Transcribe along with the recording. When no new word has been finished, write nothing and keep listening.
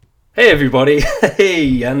Hey everybody,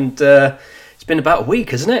 hey, and it's been about a week,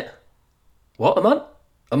 hasn't it? What, a month?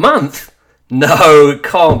 A month? No, it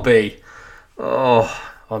can't be.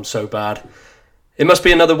 Oh, I'm so bad. It must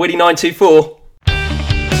be another Witty 924.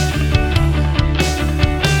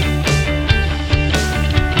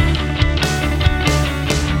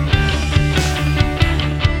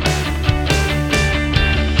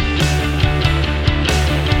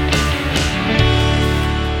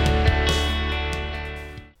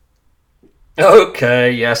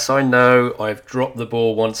 Okay, yes, I know. I've dropped the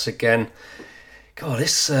ball once again. God,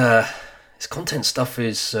 this content stuff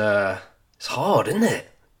is it's hard, isn't it?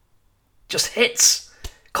 Just hits,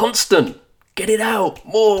 constant. Get it out,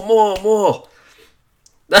 more.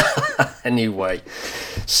 Anyway,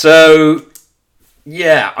 so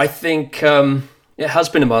yeah, I think it has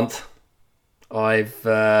been a month. Do I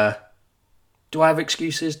have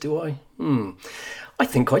excuses? Do I? I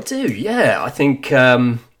think I do. Yeah, I think.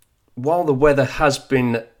 While the weather has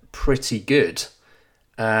been pretty good,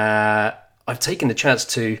 I've taken the chance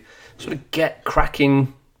to sort of get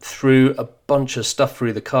cracking through a bunch of stuff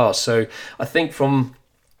through the car. So I think from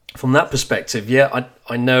that perspective, yeah,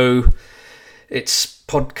 I know it's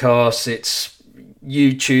podcasts, it's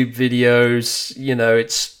YouTube videos,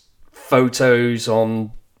 it's photos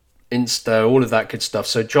on Insta, all of that good stuff.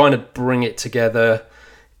 So trying to bring it together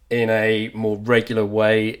in a more regular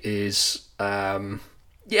way is...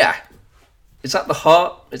 it's at the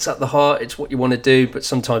heart. It's what you want to do, but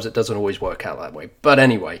sometimes it doesn't always work out that way. But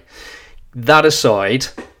anyway, that aside,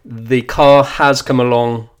 the car has come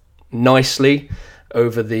along nicely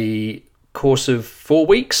over the course of 4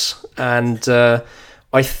 weeks, and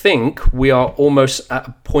I think we are almost at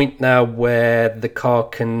a point now where the car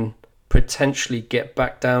can potentially get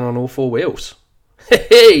back down on all four wheels.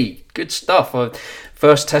 Hey, good stuff.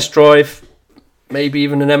 First test drive, maybe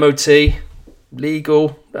even an MOT.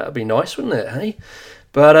 Legal, that'd be nice, wouldn't it, hey?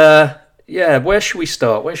 But where should we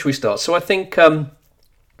start? So I think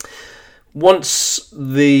once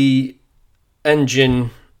the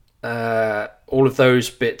engine, all of those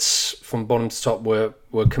bits from bottom to top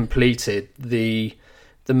were completed, the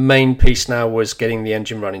main piece now was getting the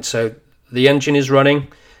engine running. So the engine is running.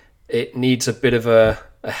 It needs a bit of a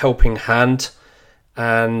helping hand,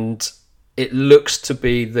 and it looks to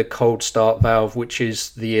be the cold start valve, which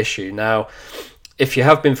is the issue. Now, if you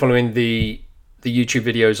have been following the YouTube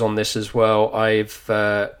videos on this as well, I've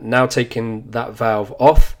now taken that valve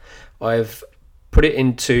off. I've put it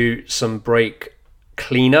into some brake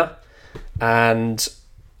cleaner, and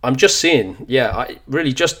I'm just seeing,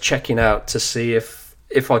 just checking out to see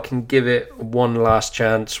if I can give it one last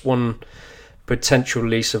chance, one potential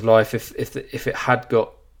lease of life. If it had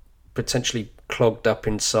got potentially clogged up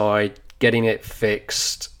inside, getting it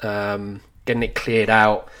fixed, getting it cleared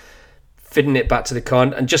out, fitting it back to the car,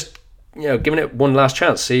 and just giving it one last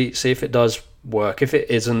chance. See if it does work. If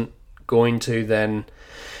it isn't going to, then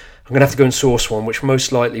I'm gonna have to go and source one, which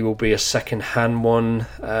most likely will be a second-hand one.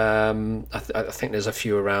 I think there's a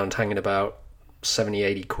few around hanging about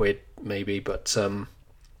 70-80 quid maybe, but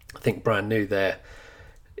I think brand new there,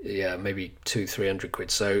 maybe 200-300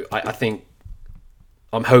 quid. So I think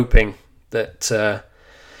I'm hoping that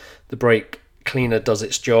the brake cleaner does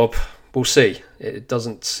its job. We'll see. It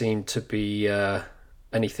doesn't seem to be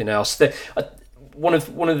anything else. One of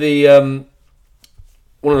the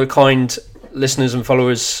kind listeners and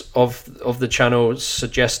followers of the channel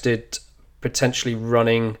suggested potentially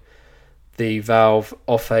running the valve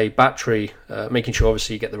off a battery, making sure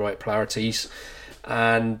obviously you get the right polarities,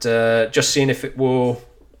 and just seeing if it will,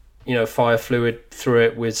 fire fluid through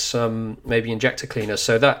it with some maybe injector cleaner.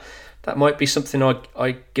 So that might be something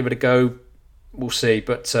I give it a go. We'll see.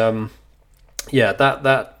 But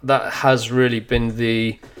that has really been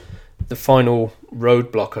the final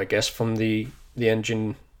roadblock, I guess, from the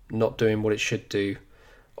engine not doing what it should do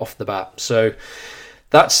off the bat. So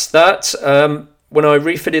that's that. When I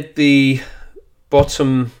refitted the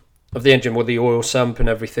bottom of the engine with the oil sump and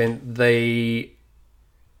everything, there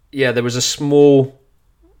was a small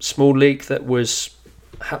leak that was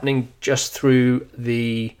happening just through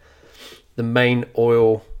the main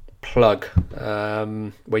oil plug,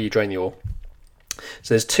 where you drain the oil.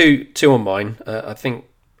 So there's two on mine. I think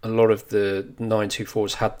a lot of the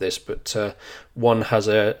 924s had this, but one has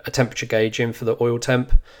a temperature gauge in for the oil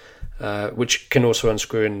temp, which can also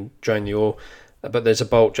unscrew and drain the oil. But there's a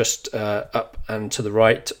bolt just up and to the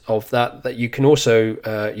right of that you can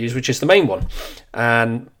also use, which is the main one.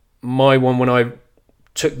 And my one, when I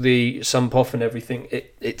took the sump off and everything,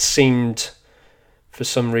 it seemed for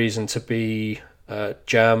some reason to be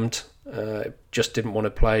jammed. It just didn't want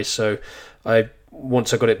to play. So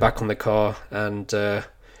once I got it back on the car and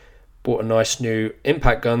bought a nice new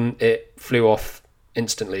impact gun, it flew off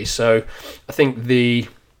instantly. So I think the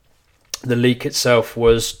leak itself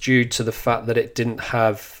was due to the fact that it didn't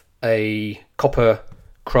have a copper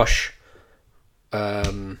crush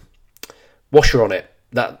washer on it.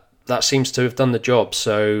 That seems to have done the job.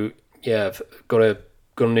 So yeah, I've got a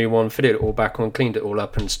new one, fitted it all back on, cleaned it all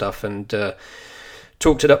up and stuff, and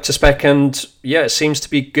talked it up to spec, and yeah, it seems to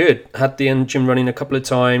be good. Had the engine running a couple of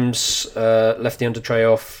times, left the under tray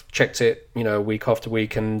off, checked it, week after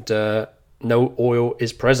week, and no oil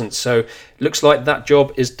is present. So it looks like that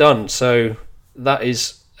job is done. So that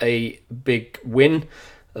is a big win.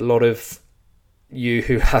 A lot of you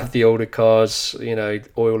who have the older cars,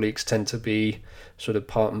 oil leaks tend to be sort of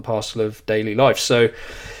part and parcel of daily life. So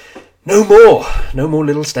no more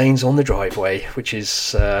little stains on the driveway, which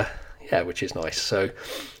is nice. So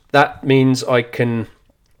that means I can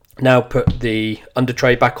now put the under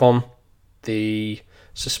tray back on, the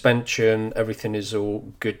suspension, everything is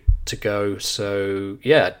all good to go. So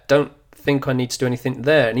yeah, don't think I need to do anything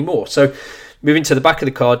there anymore. So moving to the back of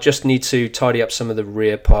the car, just need to tidy up some of the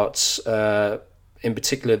rear parts, in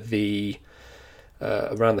particular the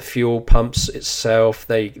around the fuel pumps itself.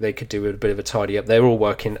 They could do a bit of a tidy up. They're all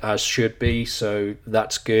working as should be, so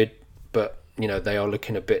that's good, but they are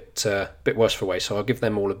looking a bit worse for wear, so I'll give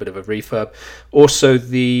them all a bit of a refurb. Also,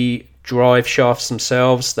 the drive shafts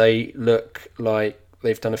themselves, they look like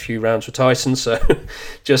they've done a few rounds with Tyson, so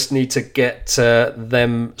just need to get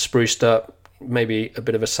them spruced up, maybe a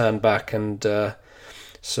bit of a sand back, and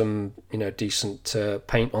some decent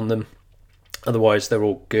paint on them. Otherwise, they're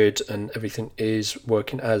all good and everything is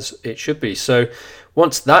working as it should be. So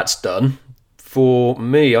once that's done, for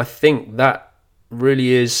me, I think that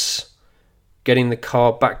really is getting the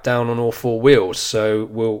car back down on all four wheels.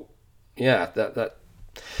 So that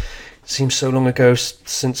seems so long ago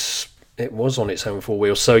since it was on its own four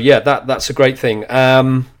wheels. So yeah, that's a great thing.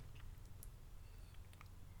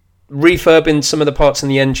 Refurbing some of the parts in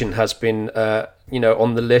the engine has been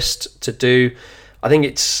on the list to do. I think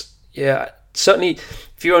it's certainly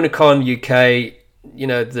if you own a car in the UK,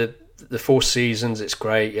 the Four Seasons, it's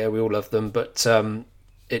great. Yeah, we all love them, but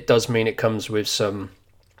it does mean it comes with some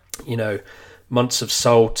months of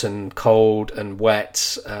salt and cold and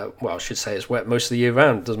wet. Well, I should say it's wet most of the year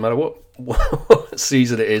round. Doesn't matter what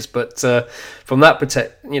season it is. But from that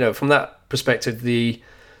perspective,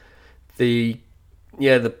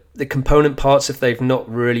 the component parts, if they've not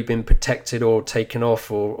really been protected or taken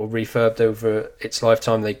off or refurbed over its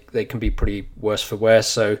lifetime, they can be pretty worse for wear.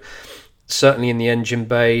 So certainly in the engine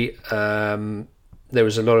bay, there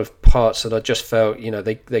was a lot of parts that I just felt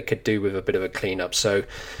they could do with a bit of a clean up. So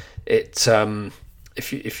it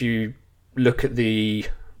if you look at the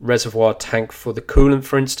reservoir tank for the coolant,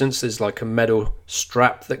 for instance, there's like a metal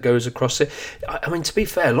strap that goes across it. I mean, to be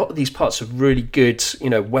fair, a lot of these parts are really good,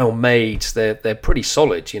 well made. They're pretty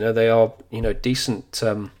solid. They are decent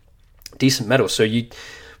metal. So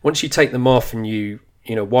once you take them off and you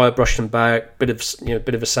wire brush them back, bit of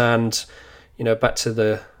a sand, back to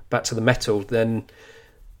the metal, then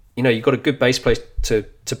you've got a good base plate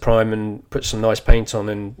to prime and put some nice paint on,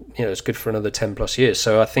 and it's good for another 10 plus years.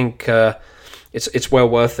 So I think it's well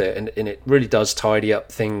worth it, and it really does tidy up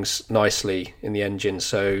things nicely in the engine.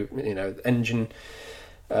 So engine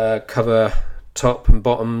cover top and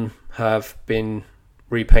bottom have been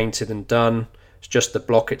repainted and done. It's just the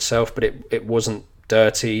block itself, but it wasn't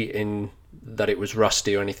dirty in that it was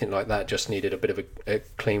rusty or anything like that. Just needed a bit of a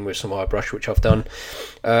clean with some airbrush, which I've done.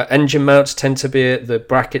 Engine mounts tend to be the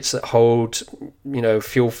brackets that hold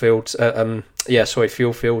fuel filter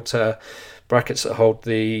brackets that hold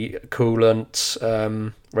the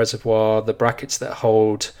coolant reservoir, the brackets that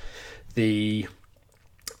hold the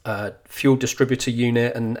fuel distributor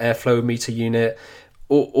unit and airflow meter unit.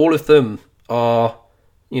 All of them are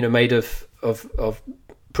made of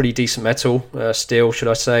pretty decent metal, steel, should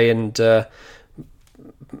I say, and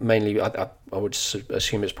mainly I would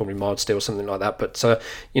assume it's probably mild steel, something like that. But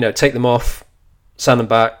take them off, sand them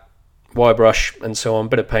back, wire brush, and so on,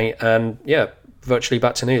 bit of paint, and virtually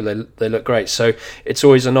back to new. They look great. So it's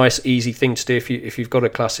always a nice, easy thing to do if you've got a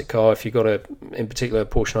classic car. If you've got in particular a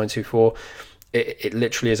Porsche 924, it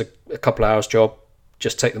literally is a couple of hours job.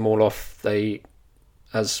 Just take them all off. They,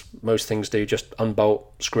 as most things do, just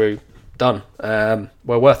unbolt, screw, done.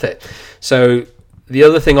 Well worth it. So the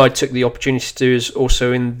other thing I took the opportunity to do is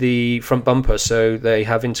also in the front bumper. So they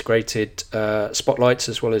have integrated spotlights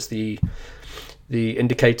as well as the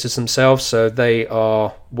indicators themselves. So they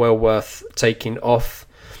are well worth taking off.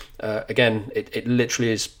 Again, it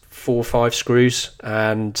literally is 4 or 5 screws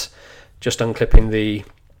and just unclipping the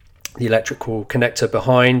electrical connector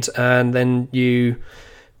behind, and then you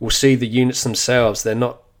we'll see the units themselves. They're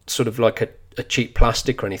not sort of like a cheap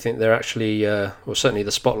plastic or anything. They're actually, well, certainly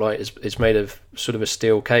the Spotlight is made of sort of a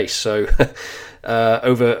steel case. So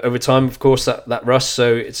over time, of course, that rusts.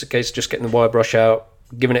 So it's a case of just getting the wire brush out,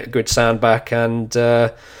 giving it a good sand back, and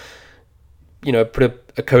put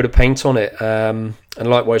a coat of paint on it. And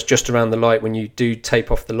likewise, just around the light, when you do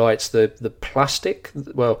tape off the lights, the plastic,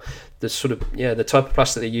 well, the sort of the type of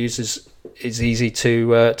plastic they use is easy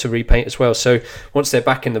to repaint as well. So once they're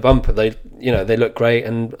back in the bumper, they look great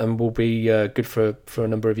and will be good for a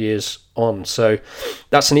number of years on. So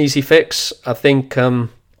that's an easy fix. I think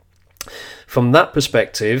from that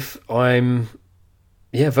perspective, I'm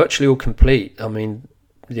virtually all complete. I mean,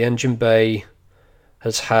 the engine bay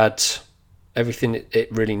has had everything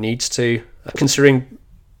it really needs to, considering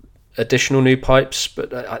additional new pipes,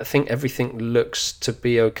 but I think everything looks to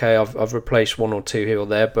be okay. I've replaced one or two here or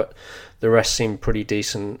there, but the rest seem pretty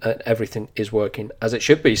decent. Everything is working as it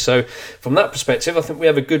should be. So from that perspective, I think we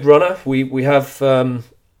have a good runner. We have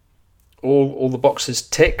all the boxes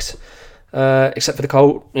ticked, except for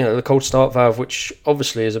the cold start valve, which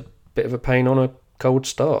obviously is a bit of a pain on a cold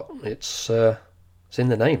start. It's in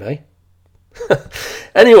the name, eh?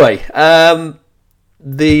 Anyway,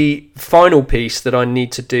 the final piece that I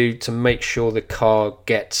need to do to make sure the car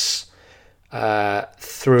gets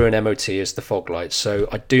through an MOT is the fog lights. So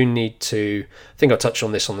I do need to, I think I touched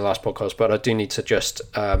on this on the last podcast, but I do need to just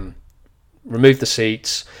remove the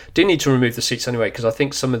seats. Do need to remove the seats anyway, because I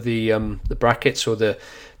think some of the brackets or the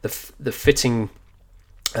fitting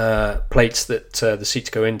plates that the seats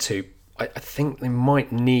go into, I think they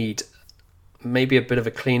might need maybe a bit of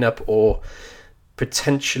a cleanup, or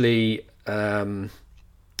potentially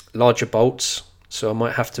larger bolts. So I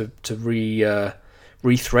might have to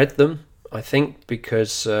rethread them, I think,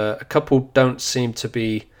 because a couple don't seem to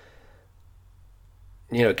be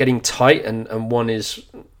getting tight, and one is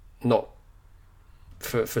not,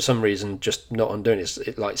 for some reason, just not undoing it.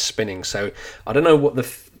 It's like spinning. So I don't know what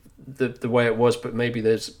the way it was, but maybe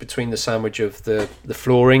there's between the sandwich of the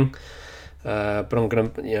flooring. But I'm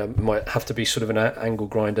gonna, might have to be sort of an angle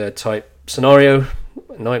grinder type scenario,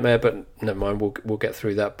 nightmare. But never mind, we'll get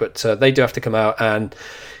through that. But they do have to come out and,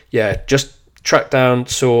 just track down,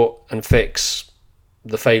 sort, and fix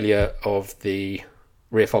the failure of the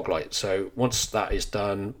rear fog light. So once that is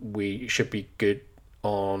done, we should be good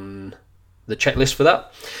on the checklist for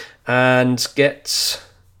that, and get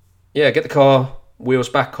the car wheels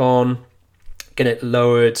back on, get it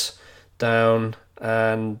lowered down,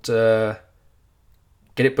 and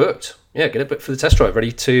get it booked. Get it booked for the test drive,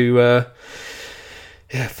 ready to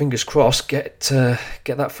fingers crossed get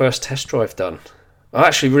that first test drive done. I'm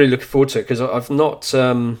actually really looking forward to it, because I've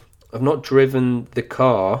not driven the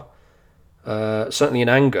car certainly in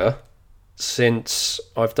anger since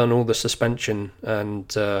I've done all the suspension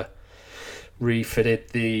and refitted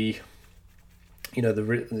the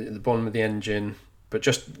bottom of the engine, but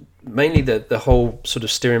just mainly the whole sort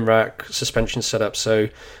of steering rack suspension setup. So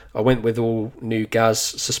I went with all new GAZ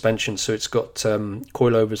suspension, so it's got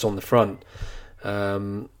coilovers on the front,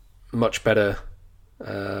 much better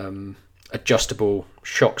adjustable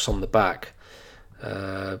shocks on the back,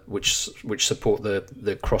 which support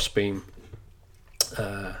the crossbeam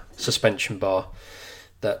suspension bar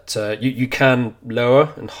that you can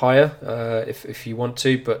lower and higher if you want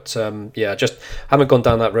to, but I just haven't gone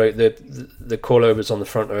down that road. The coilovers on the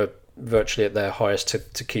front are virtually at their highest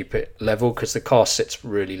to keep it level, because the car sits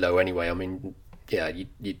really low anyway. I mean,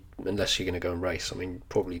 you unless you're going to go and race, I mean,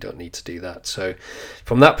 probably don't need to do that. So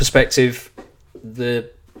from that perspective, I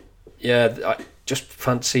just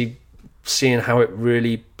fancy seeing how it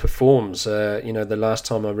really performs. The last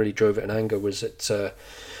time I really drove it in anger was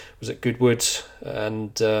at Goodwood,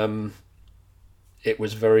 and it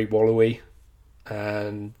was very wallowy,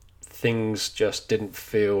 and things just didn't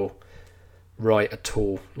feel right at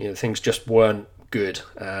all. Things just weren't good,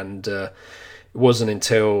 and it wasn't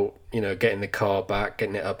until getting the car back,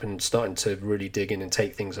 getting it up, and starting to really dig in and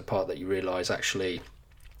take things apart that you realise actually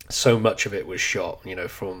so much of it was shot.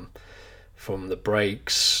 From the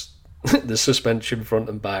brakes, the suspension front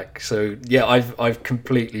and back. So I've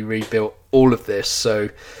completely rebuilt all of this. So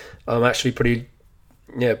I'm actually pretty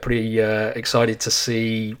excited to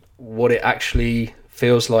see what it actually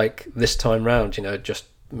feels like this time round. Just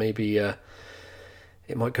maybe it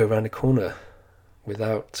might go around a corner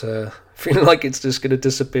without feeling like it's just going to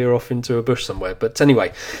disappear off into a bush somewhere. But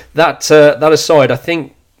anyway, that aside, I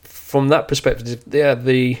think from that perspective,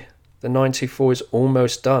 the 924 is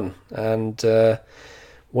almost done, and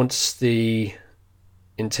once the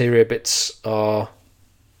interior bits are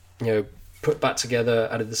put back together,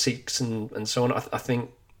 added the seats and so on, I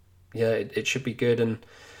think it should be good. And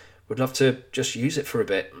would love to just use it for a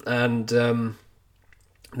bit, and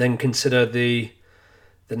then consider the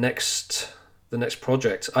next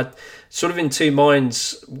project. I sort of in two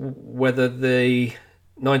minds whether the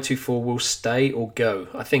 924 will stay or go.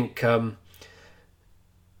 I think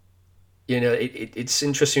it's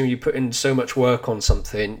interesting when you put in so much work on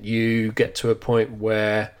something, you get to a point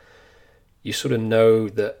where you sort of know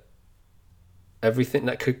that everything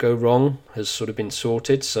that could go wrong has sort of been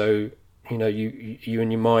sorted. So you in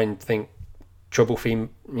your mind think trouble-free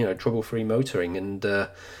motoring, and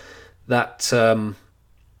that's the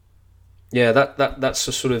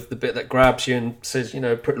sort of the bit that grabs you and says,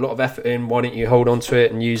 put a lot of effort in, why don't you hold on to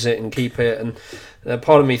it and use it and keep it? And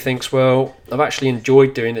part of me thinks, well, I've actually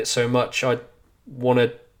enjoyed doing it so much, I want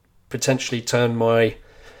to potentially turn my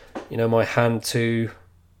hand to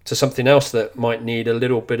something else that might need a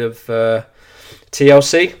little bit of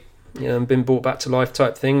TLC, and been brought back to life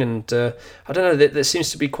type thing. And I don't know, there seems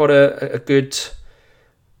to be quite a good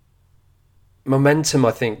momentum,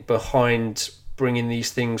 I think, behind bringing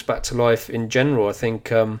these things back to life in general. I think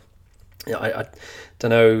I don't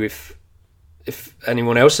know if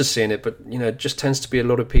anyone else is seeing it, but it just tends to be a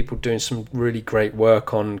lot of people doing some really great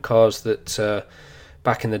work on cars that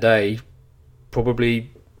back in the day probably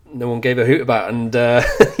no one gave a hoot about, and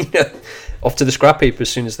off to the scrap heap as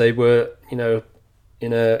soon as they were in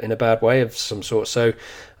a bad way of some sort. So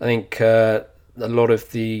I think a lot of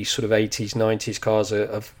the sort of 80s 90s cars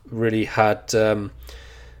have really had a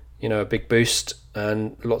big boost,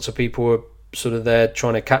 and lots of people are sort of there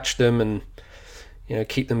trying to catch them and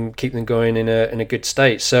keep them going in a good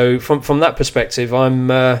state. So from that perspective, I'm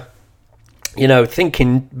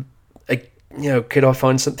thinking, could I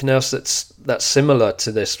find something else that's similar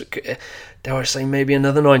to this? Dare I say maybe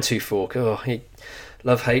another 924? Oh,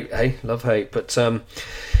 love hate. But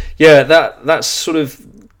that's sort of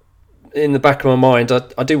in the back of my mind.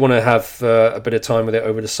 I do want to have a bit of time with it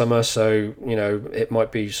over the summer, so it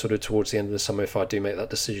might be sort of towards the end of the summer if I do make that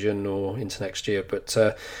decision, or into next year. But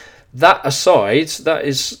that aside, that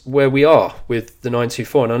is where we are with the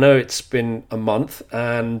 924, and I know it's been a month,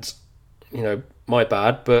 and my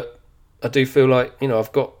bad, but I do feel like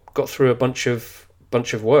I've got through a bunch of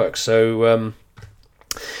work, so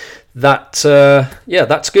that's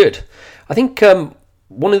good. I think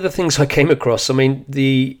one of the things I came across, I mean,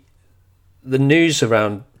 the news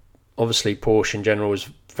around obviously Porsche in general was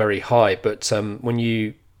very high, but when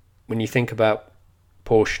you think about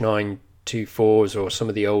Porsche 924s or some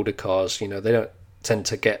of the older cars, they don't tend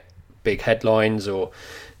to get big headlines, or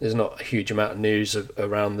there's not a huge amount of news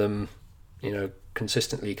around them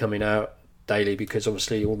consistently coming out daily, because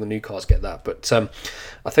obviously all the new cars get that. But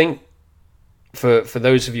I think for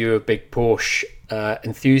those of you who are big Porsche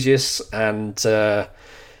enthusiasts and have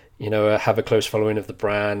a close following of the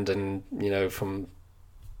brand, and from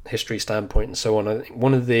history standpoint and so on, I think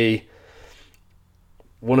one of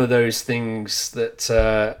those things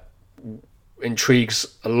that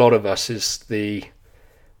intrigues a lot of us is the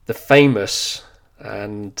famous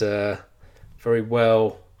and very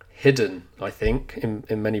well hidden, I think,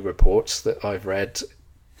 in many reports that I've read,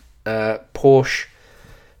 Porsche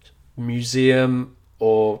Museum,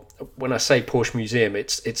 or when I say Porsche Museum,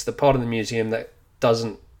 it's the part of the museum that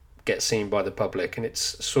doesn't get seen by the public, and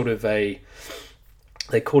it's sort of they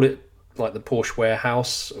call it like the Porsche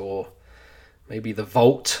warehouse, or maybe the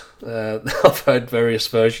vault. I've heard various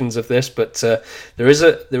versions of this, but there is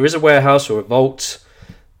a warehouse or a vault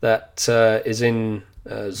that is in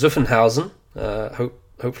Zuffenhausen.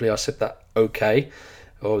 Hopefully I said that okay,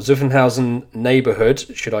 or Zuffenhausen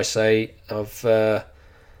neighborhood, should I say, of the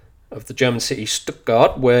German city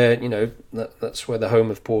Stuttgart, where that's where the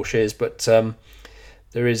home of Porsche is. But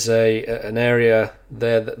there is an area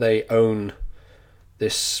there that they own,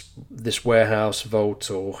 this warehouse,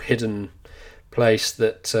 vault, or hidden place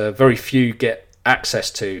that very few get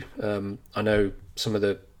access to. I know some of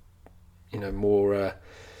the more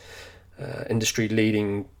industry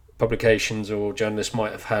leading publications or journalists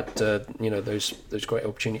might have had those great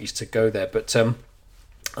opportunities to go there, but I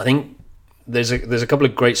think there's a couple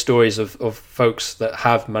of great stories of folks that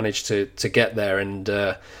have managed to get there, and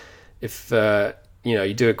if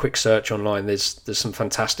you do a quick search online, there's some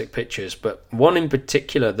fantastic pictures, but one in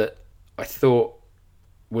particular that I thought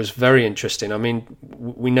was very interesting. I mean,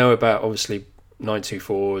 we know about obviously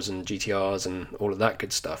 924s and GTRs and all of that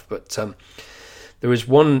good stuff, but there was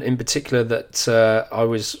one in particular that I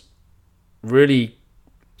was really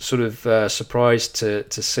sort of surprised to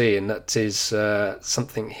see, and that is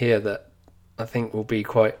something here that I think will be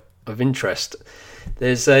quite of interest.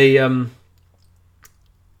 There's a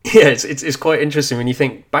it's quite interesting when you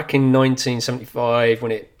think back in 1975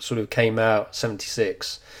 when it sort of came out,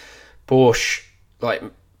 76. Porsche, like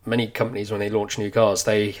many companies when they launch new cars,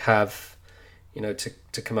 they have,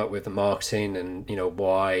 to come up with the marketing and,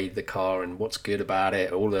 why the car and what's good about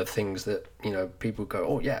it, all the things that, people go,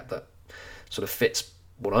 oh yeah, that sort of fits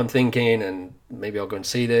what I'm thinking, and maybe I'll go and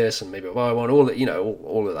see this, and maybe I'll buy one, all that,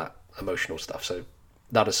 all of that emotional stuff. So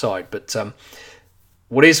that aside, but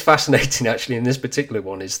what is fascinating actually in this particular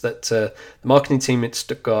one is that the marketing team at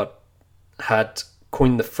Stuttgart had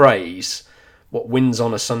coined the phrase, what wins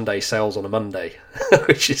on a Sunday sells on a Monday,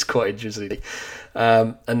 which is quite interesting.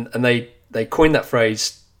 And they coined that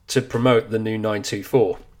phrase to promote the new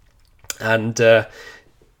 924. And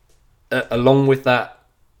along with that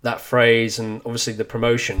phrase and obviously the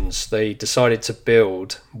promotions, they decided to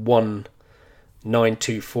build one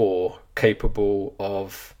 924 capable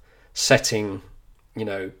of setting,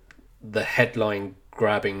 the headline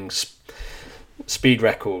grabbing speed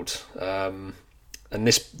record. And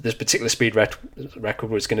this particular speed record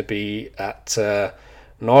was going to be at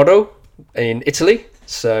Nardo in Italy.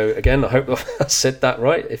 So again, I hope I said that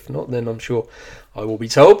right. If not, then I'm sure I will be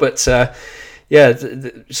told. But so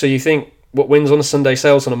you think what wins on a Sunday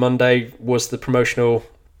sells on a Monday was the promotional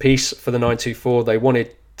piece for the 924. They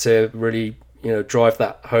wanted to really, drive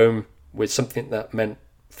that home with something that meant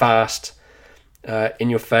fast, in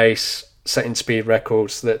your face, setting speed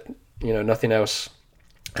records that, nothing else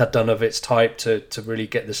had done of its type to really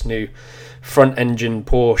get this new front engine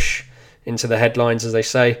Porsche into the headlines, as they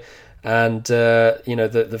say. And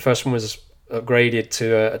the first one was upgraded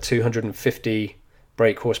to a 250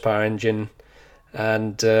 brake horsepower engine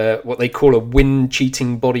and what they call a wind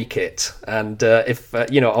cheating body kit. And if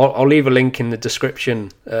I'll leave a link in the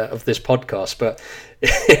description of this podcast, but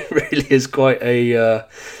it really is quite a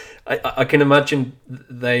I can imagine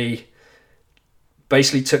they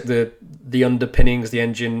basically took the underpinnings, the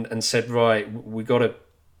engine, and said, right, we got to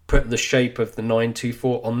put the shape of the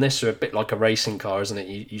 924 on this, or a bit like a racing car, isn't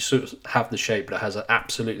it? You sort of have the shape, but it has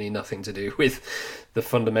absolutely nothing to do with the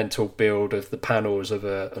fundamental build of the panels of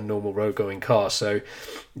a normal road-going car. So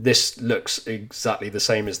this looks exactly the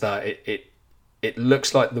same as that. It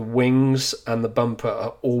looks like the wings and the bumper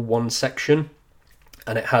are all one section,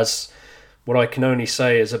 and it has what I can only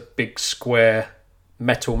say is a big square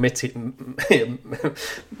Metal Mickey,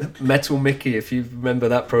 if you remember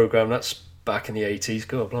that program. That's back in the 80s.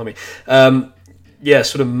 God blimey.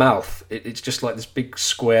 Sort of mouth. It's just like this big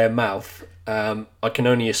square mouth. I can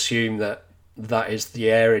only assume that is the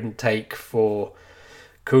air intake for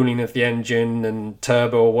cooling of the engine and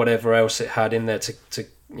turbo or whatever else it had in there to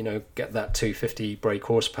get that 250 brake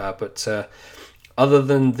horsepower. But other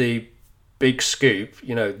than the big scoop,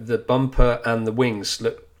 the bumper and the wings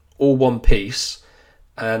look all one piece.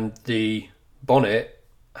 And the bonnet,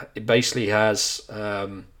 it basically has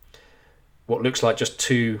what looks like just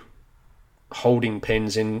two holding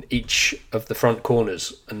pins in each of the front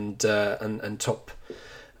corners and top,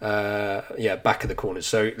 back of the corners.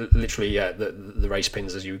 So literally, the race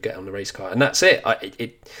pins as you would get on the race car, and that's it.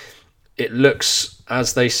 It looks,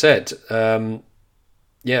 as they said, a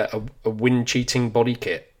wind cheating body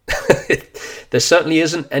kit. There certainly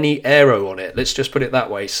isn't any aero on it. Let's just put it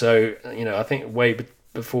that way. So I think way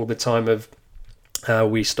before the time of how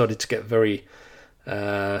we started to get very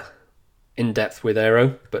in depth with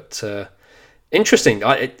aero, but interesting.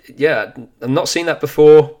 I'm not seen that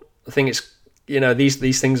before. I think it's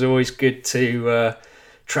these things are always good to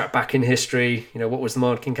track back in history. What was the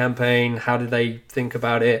marketing campaign? How did they think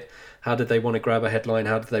about it? How did they want to grab a headline?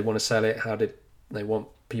 How did they want to sell it? How did they want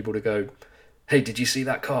people to go, hey, did you see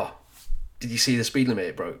that car? Did you see the speed limit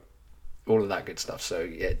it broke? All of that good stuff. So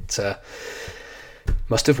it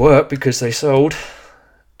must have worked because they sold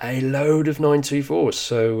a load of 924s.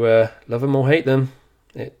 So love them or hate them,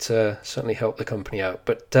 it certainly helped the company out.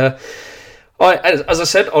 But as I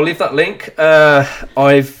said, I'll leave that link.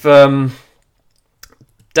 I've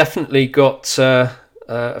definitely got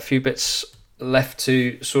a few bits left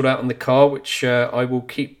to sort out on the car, which I will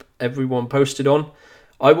keep everyone posted on.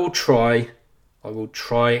 I will try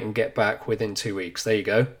and get back within 2 weeks. There you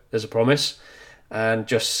go. There's a promise. And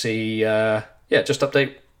just see, just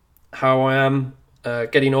update how I am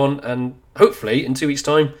getting on, and hopefully in 2 weeks'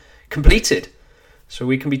 time, completed. So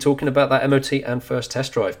we can be talking about that MOT and first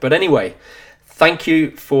test drive. But anyway, thank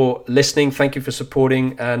you for listening. Thank you for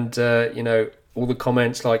supporting, and all the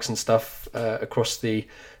comments, likes and stuff across the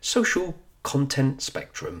social content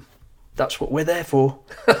spectrum. That's what we're there for.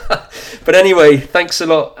 But anyway, thanks a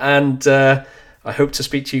lot, and I hope to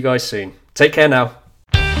speak to you guys soon. Take care now.